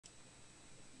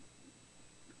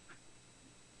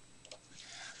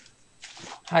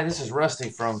Hi, this is Rusty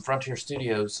from Frontier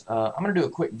Studios. I'm going to do a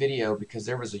quick video because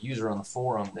there was a user on the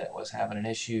forum that was having an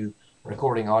issue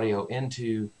recording audio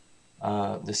into the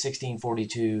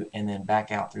 1642 and then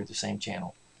back out through the same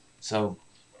channel. So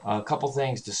a couple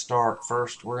things to start.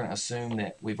 First, we're going to assume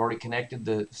that we've already connected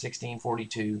the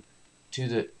 1642 to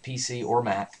the PC or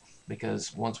Mac,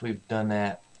 because once we've done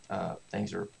that,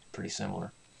 things are pretty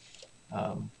similar.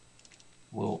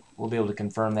 We'll be able to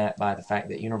confirm that by the fact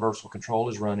that universal control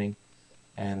is running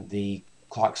and the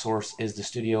clock source is the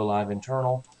Studio Live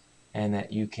internal, and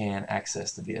that you can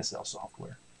access the VSL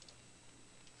software.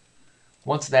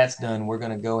 Once that's done, we're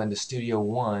going to go into Studio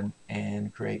One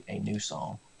and create a new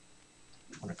song.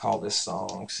 I'm going to call this song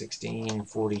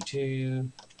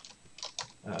 1642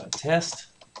 Test.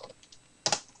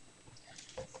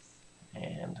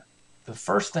 And the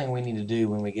first thing we need to do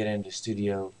when we get into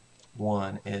Studio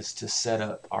One is to set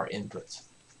up our inputs.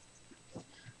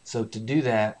 So to do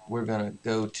that, we're going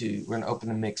to open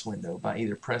the mix window by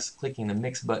either clicking the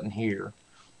mix button here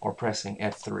or pressing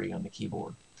F3 on the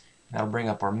keyboard. That'll bring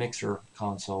up our mixer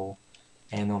console,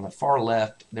 and on the far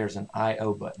left there's an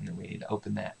I/O button, and we need to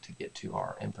open that to get to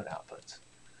our input outputs.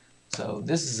 So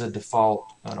this is an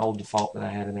old default that I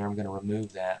had in there. I'm going to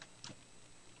remove that.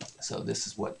 So this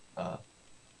is what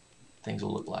things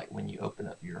will look like when you open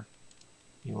up your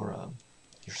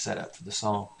setup for the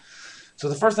song. So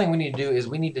the first thing we need to do is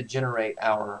we need to generate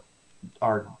our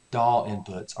DAW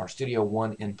inputs, our Studio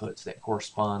One inputs that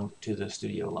correspond to the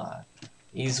Studio Live.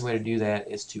 The easiest way to do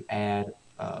that is to add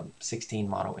 16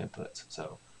 mono inputs.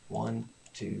 So 1,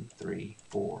 2, 3,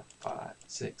 4, 5,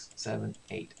 6, 7,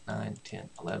 8, 9, 10,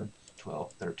 11,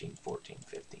 12, 13, 14,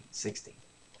 15, 16.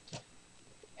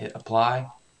 Hit apply,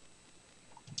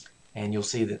 and you'll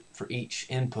see that for each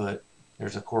input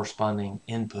there's a corresponding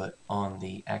input on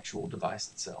the actual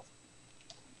device itself.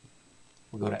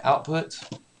 We'll go to outputs,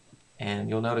 and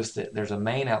you'll notice that there's a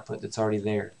main output that's already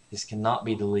there. This cannot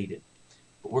be deleted.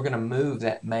 But we're going to move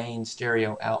that main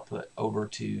stereo output over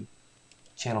to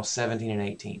channel 17 and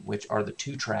 18, which are the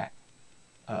 2-track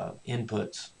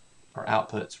inputs, or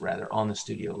outputs rather, on the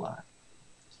Studio Live.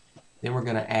 Then we're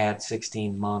going to add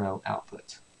 16 mono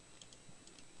outputs.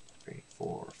 3,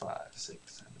 4, 5, 6,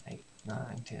 7, 8,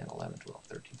 9, 10, 11, 12,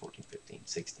 13, 14, 15,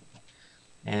 16.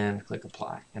 And click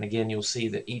apply. And again, you'll see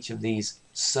that each of these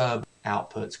sub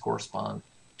outputs correspond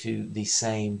to the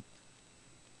same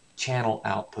channel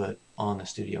output on the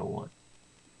Studio One.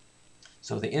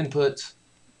 So the inputs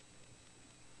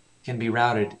can be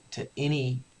routed to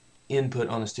any input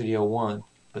on the Studio One,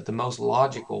 but the most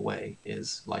logical way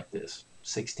is like this: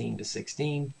 16 to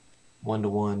 16, 1 to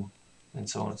 1, and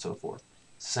so on and so forth.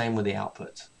 Same with the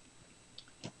outputs.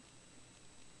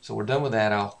 So we're done with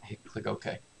that. I'll click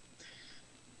OK.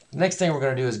 The next thing we're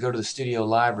going to do is go to the Studio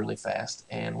Live really fast,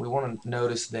 and we want to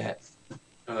notice that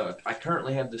I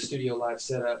currently have the Studio Live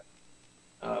set up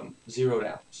zeroed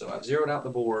out. So I've zeroed out the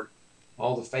board,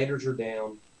 all the faders are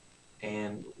down,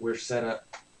 and we're set up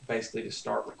basically to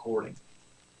start recording.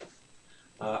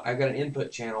 I've got an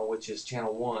input channel, which is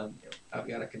channel 1. I've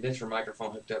got a condenser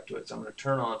microphone hooked up to it, so I'm going to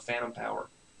turn on phantom power,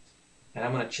 and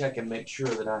I'm going to check and make sure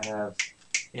that I have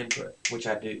input, which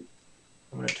I do.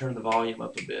 I'm going to turn the volume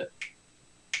up a bit,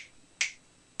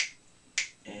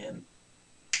 and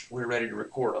we're ready to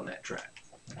record on that track.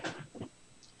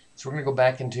 So we're going to go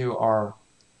back into our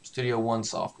Studio One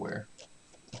software,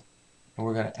 and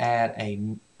we're going to add a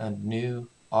new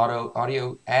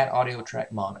add audio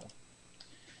track mono.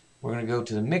 We're going to go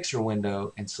to the mixer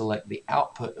window and select the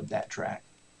output of that track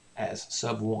as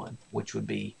sub 1, which would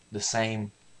be the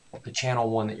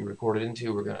channel 1 that you recorded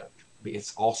into.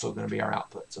 It's also going to be our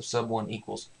output. So sub 1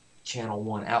 equals channel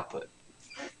 1 output.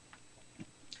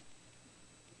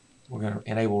 We're going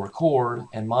to enable record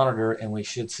and monitor, and we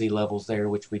should see levels there,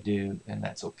 which we do, and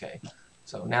that's okay.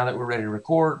 So now that we're ready to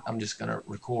record, I'm just going to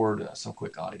record some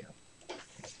quick audio.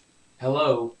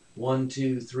 Hello, 1,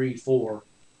 2, 3, 4.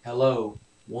 Hello,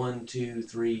 1, 2,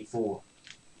 3, 4.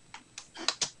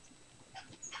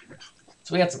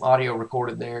 So we had some audio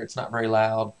recorded there. It's not very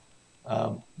loud,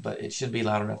 but it should be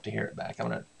loud enough to hear it back. I'm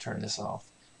going to turn this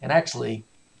off. And actually,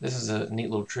 this is a neat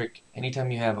little trick. Anytime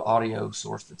you have audio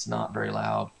source that's not very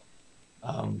loud,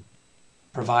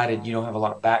 provided you don't have a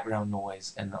lot of background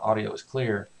noise and the audio is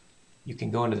clear, you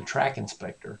can go into the track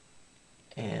inspector,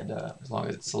 and as long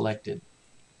as it's selected,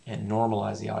 and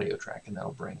normalize the audio track, and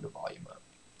that'll bring the volume up.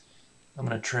 I'm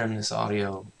going to trim this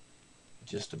audio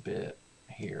just a bit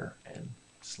here and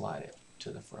slide it to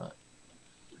the front,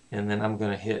 and then I'm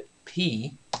going to hit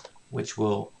P, which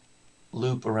will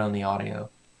loop around the audio.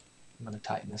 I'm going to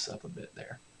tighten this up a bit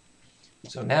there.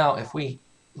 So now if we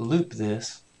loop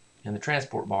this in the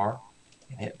transport bar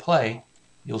and hit play,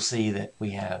 you'll see that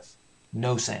we have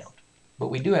no sound, but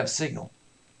we do have signal.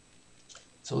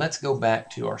 So let's go back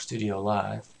to our Studio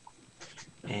Live,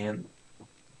 and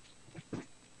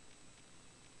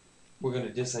we're going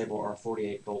to disable our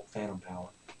 48-volt phantom power.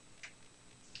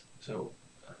 So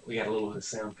we got a little bit of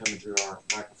sound coming through our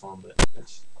microphone, but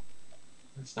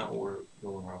that's not what we're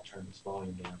going. I'll turn this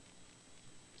volume down.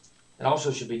 It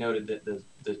also should be noted that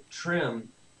the trim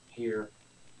here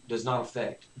does not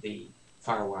affect the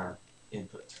FireWire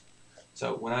inputs.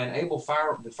 So when I enable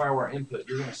the FireWire input,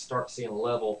 you're going to start seeing a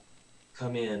level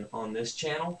come in on this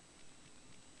channel,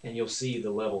 and you'll see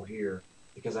the level here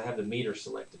because I have the meter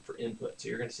selected for input. So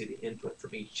you're going to see the input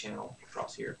from each channel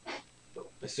across here. So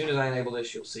as soon as I enable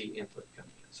this, you'll see input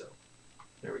coming in. So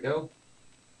there we go.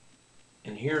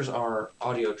 And here's our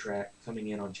audio track coming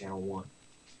in on channel 1.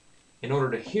 In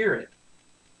order to hear it,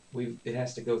 it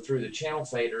has to go through the channel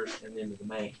faders and then to the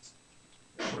mains.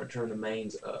 I'm going to turn the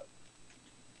mains up.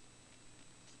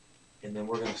 And then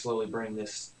we're going to slowly bring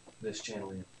this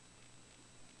channel in.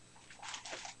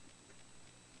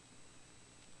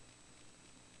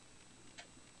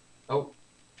 Oh,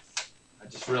 I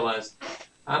just realized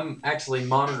I'm actually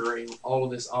monitoring all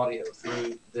of this audio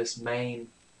through this main,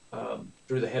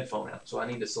 through the headphone out. So I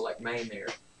need to select main there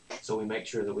so we make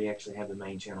sure that we actually have the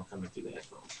main channel coming through the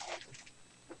headphones.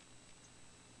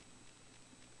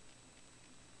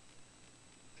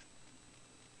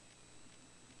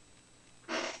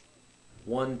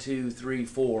 One, two, three,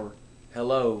 four.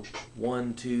 Hello.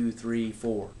 1, 2, 3,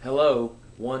 4. Hello.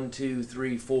 1, 2,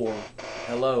 3, 4.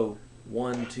 Hello.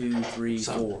 1, 2, 3,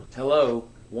 4. Hello.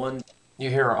 1. You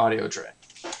hear our audio track.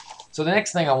 So the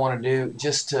next thing I want to do,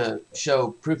 just to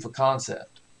show proof of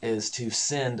concept, is to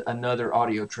send another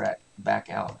audio track back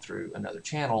out through another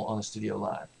channel on the Studio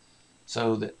Live.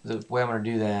 So the way I'm going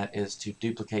to do that is to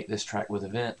duplicate this track with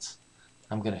events.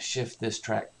 I'm going to shift this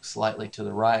track slightly to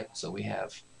the right so we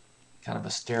have kind of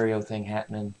a stereo thing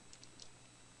happening.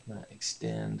 I'm going to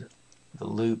extend the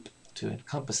loop to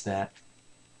encompass that.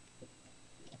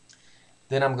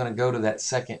 Then I'm going to go to that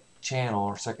second channel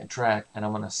or second track, and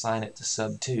I'm going to assign it to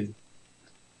sub 2.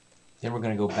 Then we're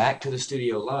going to go back to the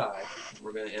Studio Live, and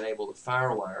we're going to enable the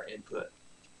FireWire input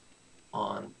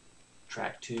on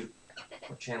track 2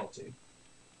 or channel 2.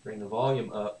 Bring the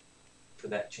volume up for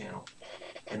that channel,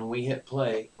 and when we hit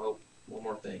play, oh, one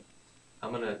more thing.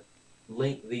 I'm going to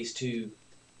link these two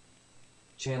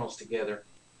channels together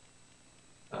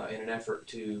in an effort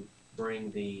to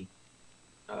bring the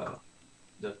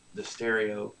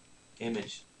stereo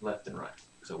image left and right.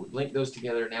 So we link those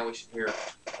together. Now we should hear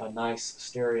a nice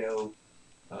stereo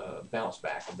bounce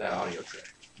back of that audio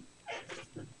track.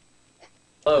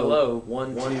 Hello,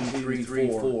 1, 2, 3,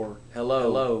 4.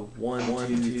 Hello, 1,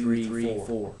 2, 3,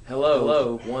 4.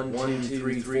 Hello, 1, 2,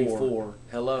 3, 4.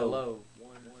 Hello.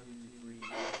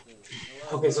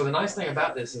 Okay, so the nice thing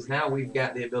about this is now we've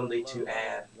got the ability to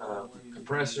add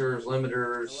compressors,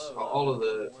 limiters, all of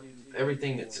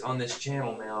everything that's on this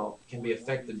channel now can be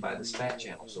affected by the SPAT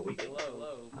channel. So we can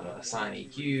assign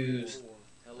EQs.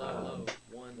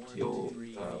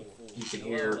 You can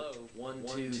hear 1,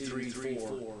 2, 3,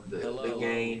 4. The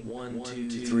gain 1,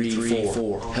 2, 3,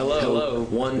 4. Hello,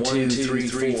 1, 2,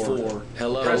 3, 4.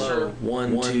 Hello, pressure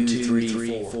 1, 2,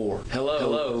 3, 4.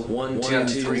 Hello, 1, 2,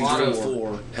 3,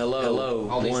 4. Hello,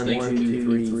 all these things 1, 2,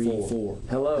 3, 4.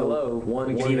 Hello,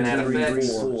 1, 2, 3,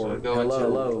 4.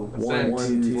 Hello,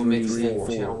 1, 2, 3,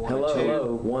 4.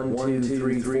 Hello, 1, 2,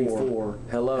 3, 4.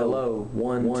 Hello,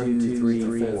 1, 2,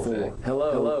 3, 4.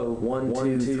 Hello, 1,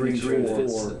 2, 3,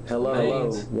 4.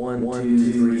 Hello, 1,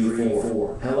 2, 3,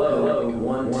 4. Hello,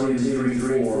 1, 2,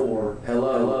 3, 4.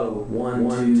 Hello,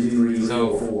 1, 2, 3,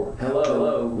 4.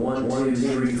 Hello, 1,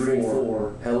 2, 3,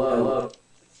 4. Hello.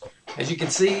 As you can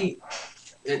see,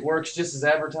 it works just as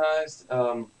advertised.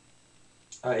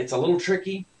 It's a little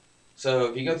tricky. So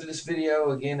if you go through this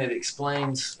video, again, it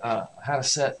explains how to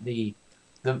set the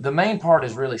main part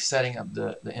is really setting up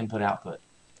the input-output.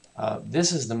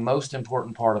 This is the most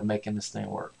important part of making this thing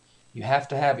work. You have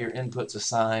to have your inputs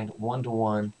assigned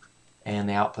 1-to-1 and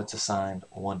the outputs assigned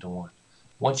 1-to-1.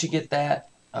 Once you get that,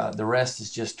 the rest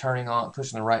is just turning on,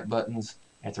 pushing the right buttons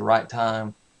at the right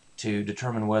time to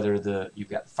determine whether you've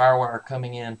got the FireWire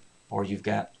coming in or you've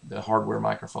got the hardware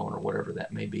microphone or whatever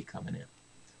that may be coming in.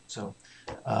 So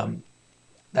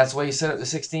that's the way you set up the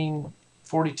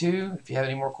 1642. If you have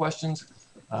any more questions,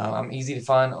 I'm easy to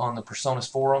find on the Presonus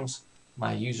forums.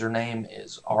 My username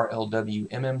is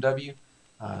RLWMMW.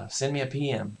 Send me a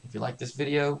PM. If you like this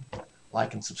video,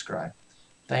 like and subscribe.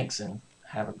 Thanks and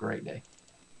have a great day.